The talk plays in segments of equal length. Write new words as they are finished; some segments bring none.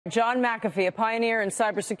John McAfee, a pioneer in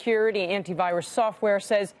cybersecurity antivirus software,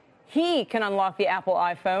 says he can unlock the Apple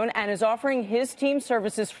iPhone and is offering his team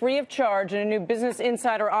services free of charge in a new Business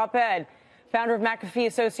Insider op-ed. Founder of McAfee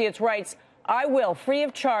Associates writes, "I will, free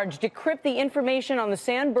of charge, decrypt the information on the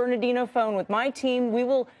San Bernardino phone with my team. We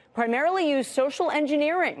will primarily use social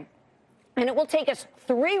engineering, and it will take us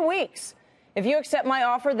 3 weeks. If you accept my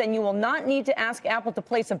offer, then you will not need to ask Apple to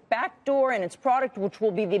place a backdoor in its product, which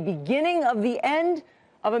will be the beginning of the end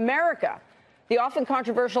of America." The often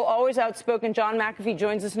controversial, always outspoken John McAfee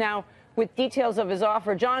joins us now with details of his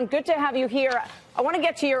offer. John, good to have you here. I want to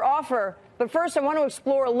get to your offer, but first I want to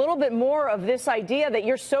explore a little bit more of this idea that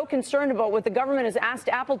you're so concerned about what the government has asked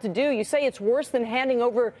Apple to do. You say it's worse than handing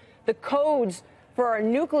over the codes for our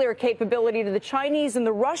nuclear capability to the Chinese and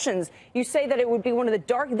the Russians. You say that it would be one of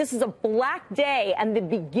the this is a black day and the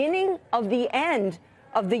beginning of the end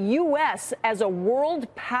of the U.S. as a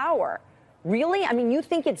world power. Really? I mean, you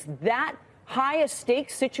think it's that high a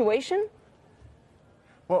stakes situation?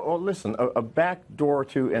 Well, listen, a backdoor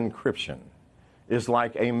to encryption is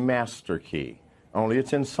like a master key, only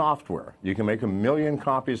it's in software. You can make 1 million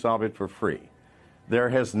copies of it for free. There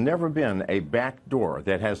has never been a backdoor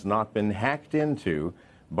that has not been hacked into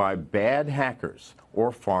by bad hackers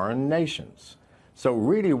or foreign nations. So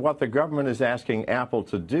really what the government is asking Apple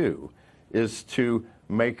to do is to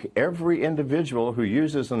make every individual who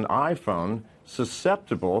uses an iPhone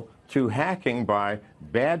susceptible to hacking by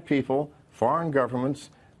bad people, foreign governments,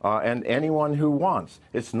 and anyone who wants.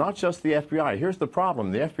 It's not just the FBI. Here's the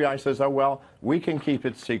problem. The FBI says, oh, well, we can keep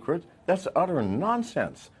it secret. That's utter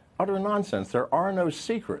nonsense. Utter nonsense. There are no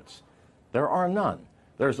secrets. There are none.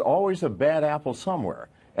 There's always a bad apple somewhere.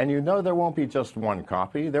 And you know there won't be just one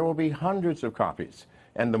copy. There will be hundreds of copies.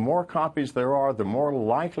 And the more copies there are, the more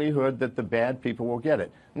likelihood that the bad people will get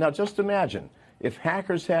it. Now, just imagine if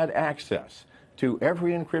hackers had access to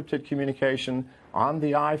every encrypted communication on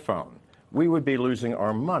the iPhone, we would be losing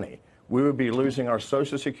our money. We would be losing our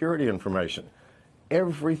Social Security information.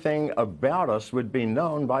 Everything about us would be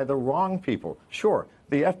known by the wrong people. Sure,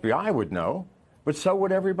 the FBI would know, but so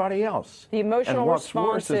would everybody else. The emotional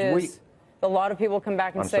response is a lot of people come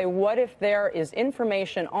back and say, what if there is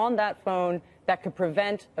information on that phone that could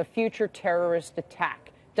prevent a future terrorist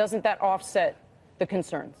attack? Doesn't that offset the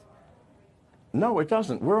concerns? No, it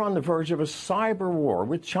doesn't. We're on the verge of a cyber war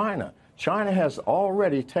with China. China has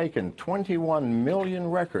already taken 21 million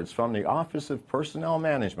records from the Office of Personnel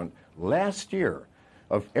Management last year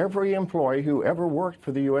of every employee who ever worked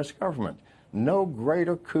for the U.S. government. No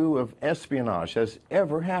greater coup of espionage has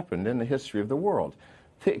ever happened in the history of the world.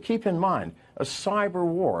 Keep in mind, a cyber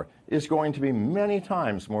war is going to be many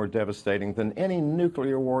times more devastating than any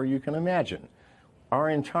nuclear war you can imagine. Our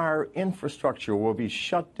entire infrastructure will be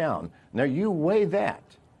shut down. Now, you weigh that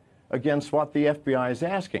against what the FBI is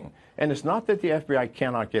asking. And it's not that the FBI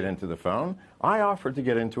cannot get into the phone. I offered to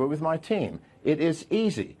get into it with my team. It is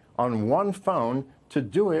easy on one phone to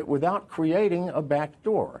do it without creating a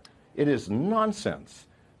backdoor. It is nonsense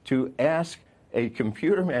to ask a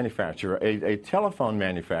computer manufacturer, a telephone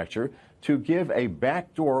manufacturer, to give a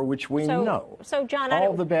backdoor which we know. So, John,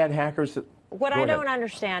 all the bad hackers. What I don't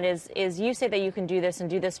understand is you say that you can do this and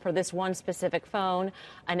do this for this one specific phone,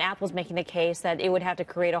 and Apple's making the case that it would have to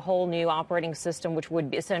create a whole new operating system, which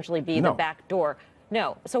would essentially be the back door.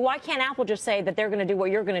 No. So why can't Apple just say that they're going to do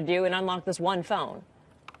what you're going to do and unlock this one phone?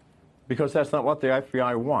 Because that's not what the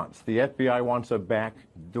FBI wants. The FBI wants a back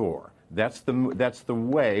door. That's the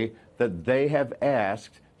way that they have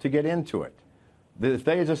asked to get into it. If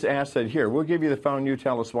they just asked that, here, we'll give you the phone, you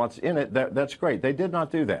tell us what's in it, that's great. They did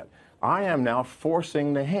not do that. I am now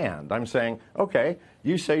forcing the hand. I'm saying, okay,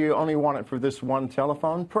 you say you only want it for this one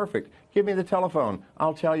telephone? Perfect. Give me the telephone.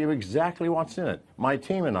 I'll tell you exactly what's in it. My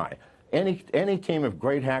team and I. Any team of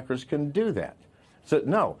great hackers can do that. So,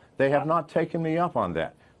 no, they have not taken me up on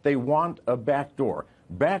that. They want a backdoor.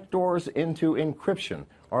 Backdoors into encryption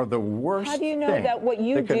are the worst thing. How do you know that what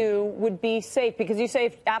you do would be safe? Because you say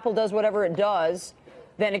if Apple does whatever it does,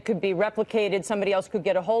 then it could be replicated, somebody else could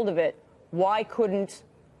get a hold of it. Why couldn't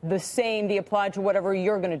the same be applied to whatever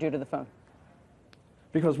you're going to do to the phone?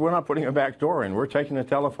 Because we're not putting a back door in. We're taking the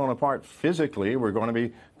telephone apart physically. We're going to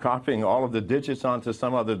be copying all of the digits onto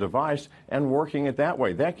some other device and working it that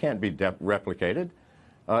way. That can't be replicated.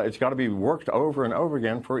 It's got to be worked over and over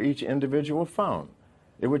again for each individual phone.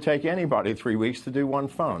 It would take anybody 3 weeks to do one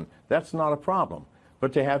phone. That's not a problem.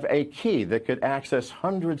 But to have a key that could access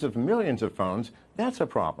hundreds of millions of phones, that's a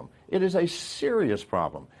problem. It is a serious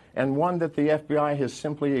problem, and one that the FBI has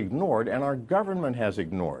simply ignored and our government has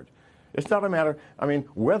ignored. It's not a matter, I mean,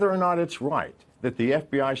 whether or not it's right. that the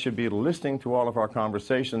FBI should be listening to all of our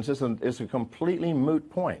conversations is a completely moot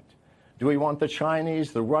point. Do we want the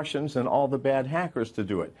Chinese, the Russians, and all the bad hackers to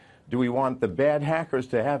do it? Do we want the bad hackers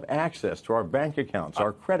to have access to our bank accounts,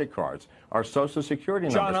 our credit cards, our Social Security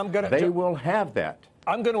numbers? They will have that.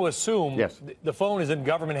 I'm going to assume yes. The phone is in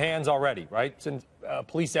government hands already, right? It's in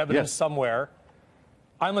police evidence yes. somewhere.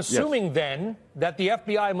 I'm assuming yes. then that the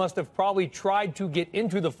FBI must have probably tried to get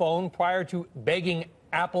into the phone prior to begging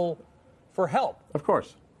Apple for help. Of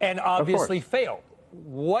course. And obviously failed.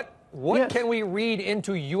 What yes. can we read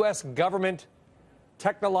into U.S. government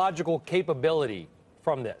technological capability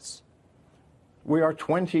from this? We are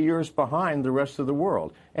 20 years behind the rest of the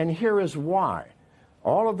world. And here is why.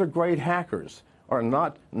 All of the great hackers are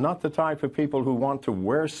not the type of people who want to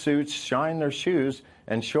wear suits, shine their shoes,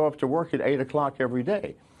 and show up to work at 8 o'clock every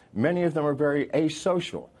day. Many of them are very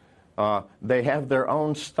asocial. They have their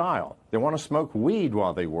own style. They want to smoke weed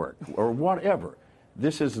while they work or whatever.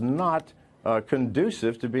 This is not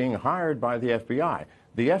conducive to being hired by the FBI.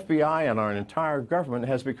 The FBI and our entire government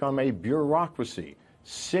has become a bureaucracy,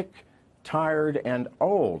 sick, tired, and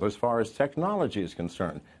old as far as technology is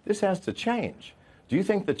concerned. This has to change. Do you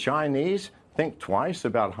think the Chinese think twice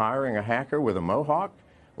about hiring a hacker with a mohawk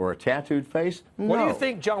or a tattooed face? No. What do you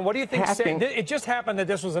think, John? What do you think? Hacking, it just happened that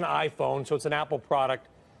this was an iPhone, so it's an Apple product.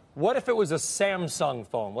 What if it was a Samsung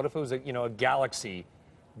phone? What if it was a Galaxy?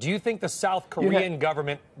 Do you think the South Korean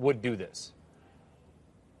government would do this?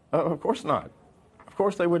 Of course not. Of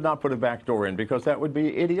course they would not put a backdoor in, because that would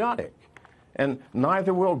be idiotic. And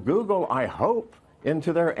neither will Google, I hope,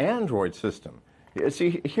 into their Android system.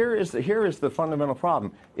 See, here is the fundamental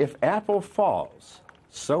problem. If Apple falls,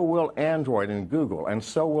 so will Android and Google, and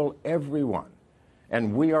so will everyone.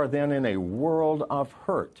 And we are then in a world of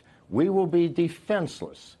hurt. We will be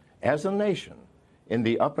defenseless as a nation in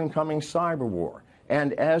the up-and-coming cyber war.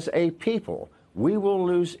 And as a people, we will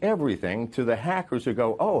lose everything to the hackers who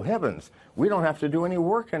go, oh, heavens, we don't have to do any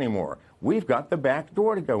work anymore. We've got the back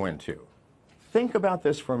door to go into. Think about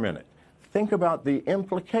this for a minute. Think about the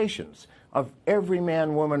implications of every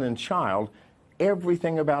man, woman, and child,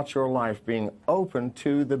 everything about your life being open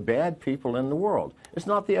to the bad people in the world. It's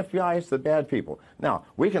not the FBI, it's the bad people. Now,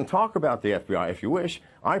 we can talk about the FBI if you wish.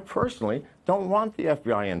 I personally don't want the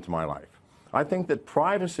FBI into my life. I think that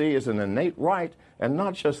privacy is an innate right, and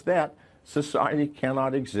not just that, society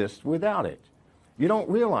cannot exist without it. You don't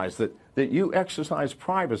realize that you exercise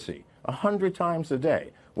privacy 100 times a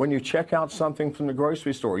day. When you check out something from the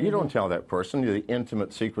grocery store, you don't tell that person the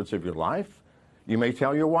intimate secrets of your life. You may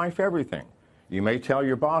tell your wife everything. You may tell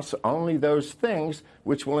your boss only those things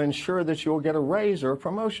which will ensure that you'll get a raise or a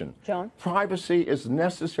promotion. John? Privacy is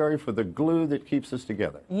necessary for the glue that keeps us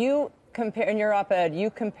together. You compare, in your op-ed, you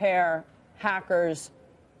compare hackers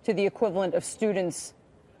to the equivalent of students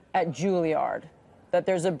at Juilliard, that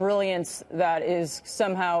there's a brilliance that is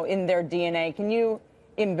somehow in their DNA. Can you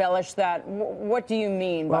embellish that? What do you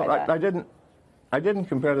mean by that? I didn't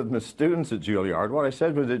compare them as students at Juilliard. What I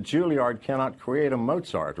said was that Juilliard cannot create a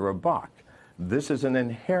Mozart or a Bach. This is an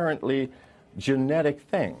inherently genetic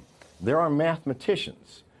thing. There are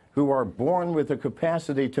mathematicians who are born with the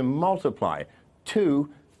capacity to multiply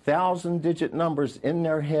 2,000-digit numbers in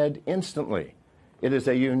their head instantly. It is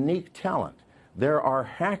a unique talent. There are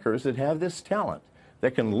hackers that have this talent,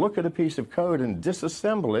 that can look at a piece of code and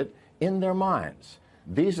disassemble it in their minds.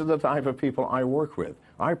 These are the type of people I work with.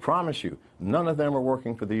 I promise you, none of them are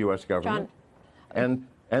working for the U.S. government, and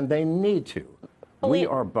they need to. We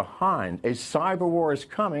are behind. A cyber war is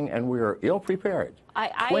coming, and we are ill-prepared.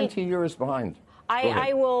 20 years behind.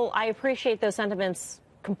 I appreciate those sentiments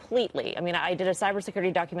completely. I mean, I did a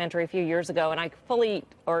cybersecurity documentary a few years ago, and I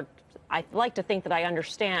like to think that I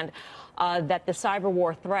understand that the cyber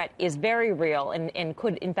war threat is very real and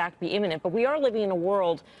could, in fact, be imminent. But we are living in a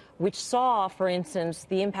world which saw, for instance,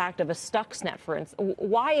 the impact of a Stuxnet, for instance.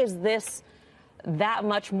 Why is this that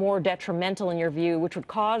much more detrimental, in your view, which would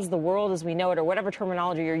cause the world as we know it, or whatever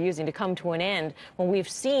terminology you're using, to come to an end, when we've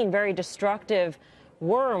seen very destructive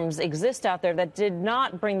worms exist out there that did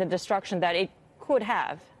not bring the destruction that it could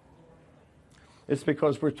have? It's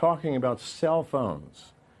because we're talking about cell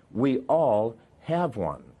phones. We all have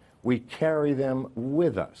one. We carry them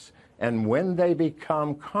with us. And when they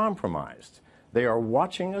become compromised, they are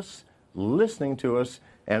watching us, listening to us,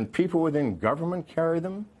 and people within government carry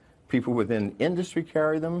them, people within industry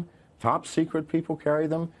carry them, top secret people carry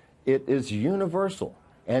them. It is universal,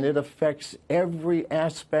 and it affects every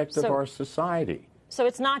aspect of our society. So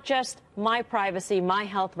it's not just my privacy, my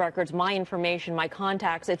health records, my information, my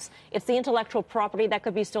contacts. It's the intellectual property that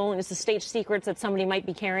could be stolen. It's the state secrets that somebody might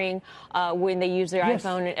be carrying when they use their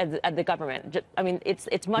iPhone at the government. I mean,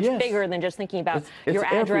 it's much bigger than just thinking about your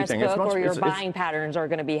address book or your buying patterns are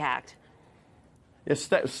going to be hacked.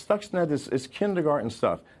 Stuxnet is kindergarten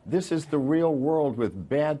stuff. This is the real world with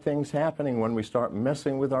bad things happening when we start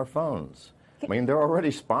messing with our phones. I mean, they're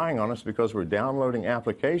already spying on us because we're downloading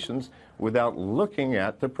applications without looking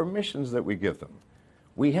at the permissions that we give them.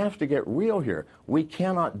 We have to get real here. We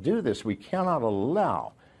cannot do this. We cannot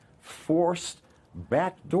allow forced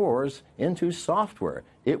backdoors into software.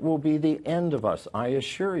 It will be the end of us, I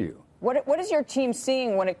assure you. What is your team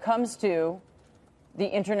seeing when it comes to the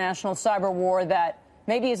international cyber war that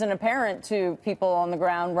maybe isn't apparent to people on the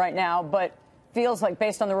ground right now, but feels like,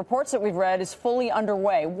 based on the reports that we've read, is fully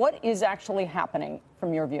underway? What is actually happening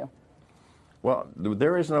from your view? Well,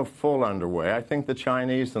 there is no full underway. I think the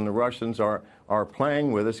Chinese and the Russians are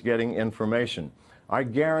playing with us, getting information. I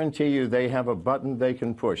guarantee you they have a button they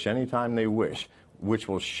can push anytime they wish, which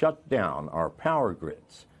will shut down our power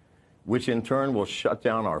grids, which in turn will shut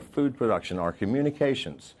down our food production, our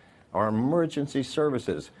communications, our emergency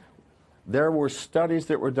services. There were studies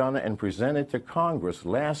that were done and presented to Congress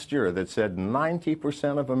last year that said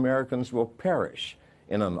 90% of Americans will perish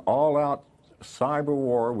in an all-out cyber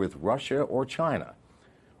war with Russia or China.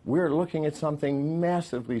 We're looking at something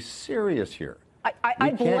massively serious here.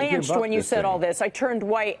 I blanched when you said all this. I turned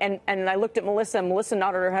white and I looked at Melissa, and Melissa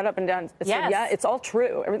nodded her head up and down and said, yeah, it's all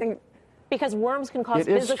true. Everything. Because worms can cause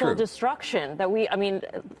physical destruction. I mean,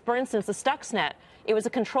 for instance, the Stuxnet, it was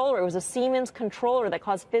a controller. It was a Siemens controller that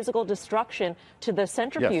caused physical destruction to the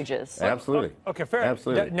centrifuges. Yes, absolutely. Okay, fair.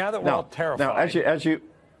 Absolutely. Now that we're all terrified. Now, as you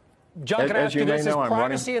John, can I ask you this? Is know,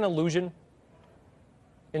 privacy an illusion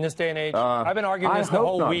in this day and age? I've been arguing this the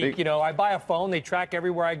whole week. You know, I buy a phone. They track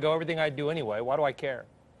everywhere I go, everything I do anyway. Why do I care?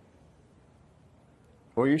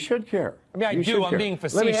 Well, you should care. I mean, I do. I'm being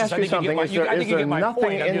facetious. Let me ask you something. Is there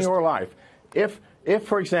nothing in your life? If,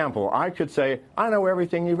 for example, I could say, I know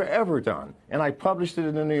everything you've ever done, and I published it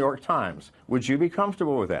in the New York Times, would you be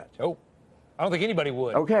comfortable with that? Oh, I don't think anybody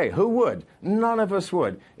would. Okay, who would? None of us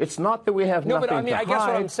would. It's not that we have nothing to hide. No, but I guess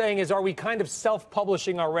what I'm saying is, are we kind of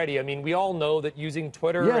self-publishing already? I mean, we all know that using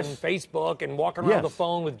Twitter and Facebook and walking around the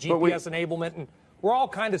phone with GPS enablement, and we're all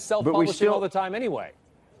kind of self-publishing all the time anyway.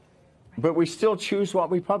 But we still choose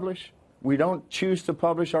what we publish. We don't choose to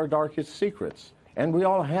publish our darkest secrets, and we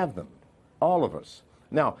all have them. All of us.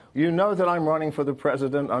 Now, you know that I'm running for the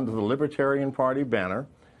president under the Libertarian Party banner.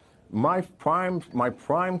 My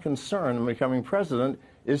prime concern in becoming president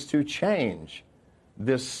is to change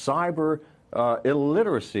this cyber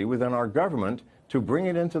illiteracy within our government to bring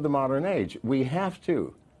it into the modern age. We have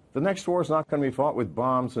to. The next war is not going to be fought with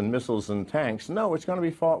bombs and missiles and tanks. No, it's going to be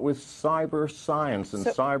fought with cyber science and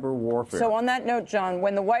cyber warfare. So on that note, John,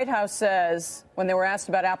 when the White House says, when they were asked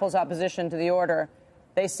about Apple's opposition to the order,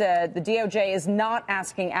 they said the DOJ is not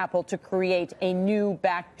asking Apple to create a new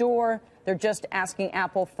backdoor. They're just asking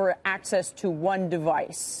Apple for access to one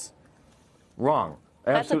device. Wrong.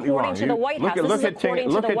 Absolutely wrong. That's according to the White House. Look at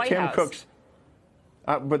Tim Cook's.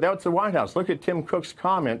 But that's the White House. Look at Tim Cook's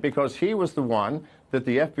comment, because he was the one that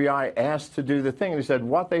the FBI asked to do the thing. And he said,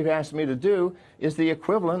 what they've asked me to do is the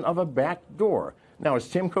equivalent of a backdoor. Now, is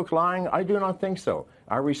Tim Cook lying? I do not think so.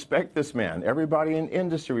 I respect this man. Everybody in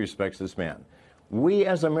industry respects this man. We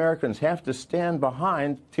as Americans have to stand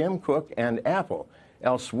behind Tim Cook and Apple,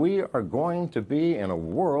 else we are going to be in a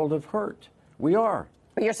world of hurt. We are.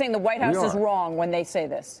 But you're saying the White House is wrong when they say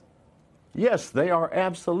this? Yes, they are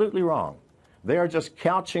absolutely wrong. They are just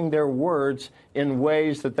couching their words in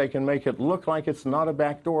ways that they can make it look like it's not a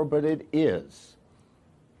backdoor, but it is.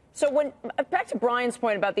 So back to Brian's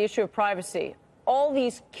point about the issue of privacy, all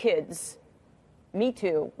these kids, me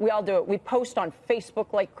too, we all do it. We post on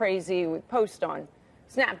Facebook like crazy. We post on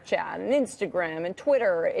Snapchat and Instagram and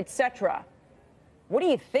Twitter, etc. What do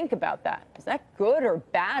you think about that? Is that good or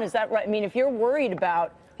bad? Is that right? I mean, if you're worried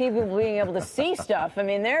about people being able to see stuff, I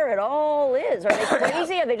mean, there it all is. Are they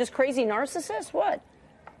crazy? Are they just crazy narcissists? What?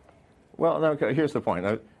 Well, okay, here's the point.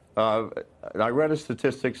 I read a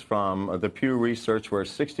statistics from the Pew Research where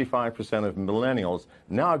 65% of millennials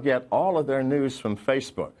now get all of their news from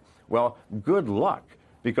Facebook. Well, good luck,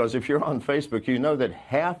 because if you're on Facebook, you know that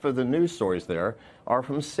half of the news stories there are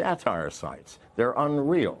from satire sites. They're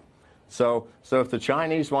unreal. So if the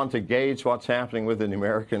Chinese want to gauge what's happening within the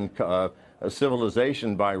American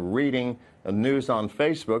civilization by reading news on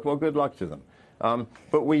Facebook, well, good luck to them.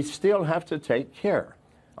 But we still have to take care.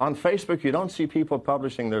 On Facebook, you don't see people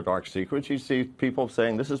publishing their dark secrets. You see people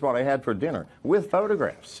saying, this is what I had for dinner, with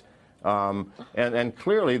photographs. And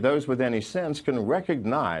clearly, those with any sense can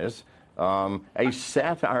recognize a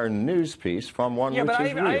satire news piece from one which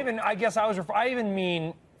is real. I even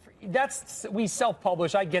mean we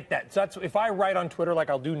self-publish. I get that. So that's if I write on Twitter like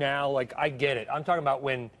I'll do now, like I get it. I'm talking about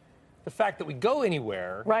when the fact that we go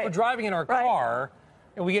anywhere, we're driving in our car.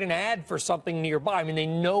 And we get an ad for something nearby. I mean, they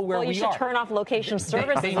know where we are. Well, you should turn off location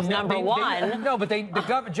services, number one. No, but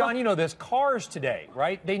John, you know this. Cars today,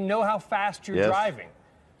 right? They know how fast you're driving,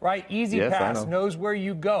 right? Easy Pass knows where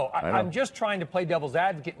you go. I'm just trying to play devil's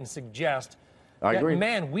advocate and suggest I agree.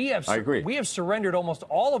 Man, we have surrendered almost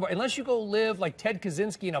all of our. Unless you go live like Ted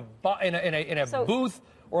Kaczynski in a booth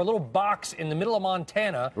or a little box in the middle of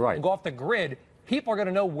Montana and go off the grid. People are going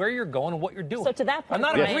to know where you're going and what you're doing. So to that point, I'm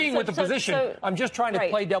not agreeing with the position. I'm just trying to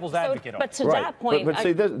play devil's advocate. But to that point, but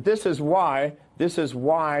see, this is why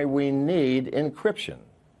we need encryption.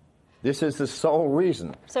 This is the sole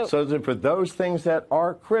reason. So that for those things that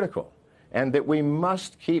are critical and that we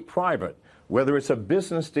must keep private, whether it's a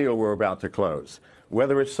business deal we're about to close,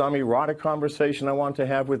 whether it's some erotic conversation I want to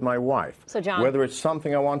have with my wife, John, whether it's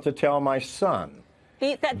something I want to tell my son.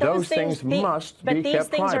 Those things must be kept private. But these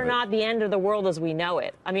things are not the end of the world as we know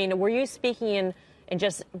it. I mean, were you speaking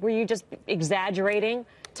were you just exaggerating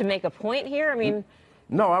to make a point here? I mean,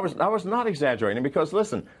 no, I was not exaggerating because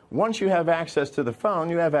listen, once you have access to the phone,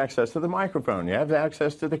 you have access to the microphone, you have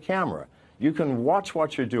access to the camera. You can watch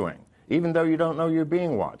what you're doing, even though you don't know you're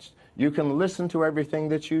being watched. You can listen to everything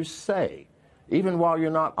that you say, even while you're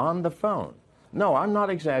not on the phone. No, I'm not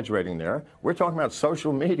exaggerating there. We're talking about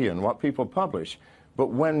social media and what people publish. But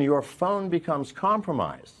when your phone becomes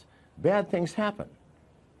compromised, bad things happen.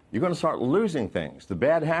 You're going to start losing things. The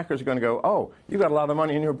bad hackers are going to go, oh, you got a lot of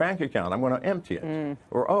money in your bank account. I'm going to empty it.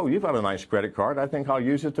 Or, oh, you've got a nice credit card. I think I'll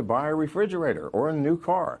use it to buy a refrigerator or a new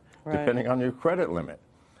car, depending on your credit limit.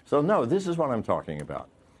 So, no, this is what I'm talking about.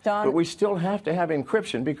 Don? But we still have to have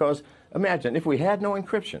encryption because, imagine, if we had no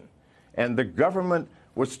encryption and the government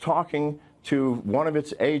was talking to one of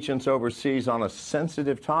its agents overseas on a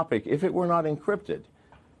sensitive topic, if it were not encrypted,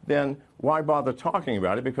 then why bother talking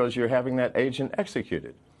about it because you're having that agent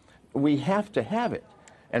executed? We have to have it.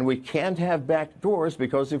 And we can't have back doors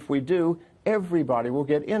because if we do, everybody will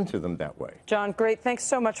get into them that way. John, great. Thanks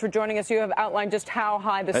so much for joining us. You have outlined just how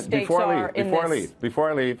high the stakes are in this. Before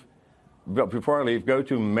I leave, go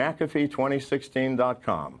to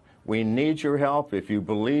McAfee2016.com. We need your help. If you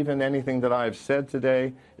believe in anything that I've said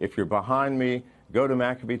today, if you're behind me, go to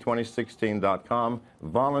McAfee2016.com.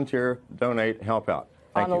 Volunteer, donate, help out.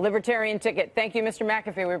 On the Libertarian ticket. Thank you, Mr.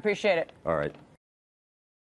 McAfee. We appreciate it. All right.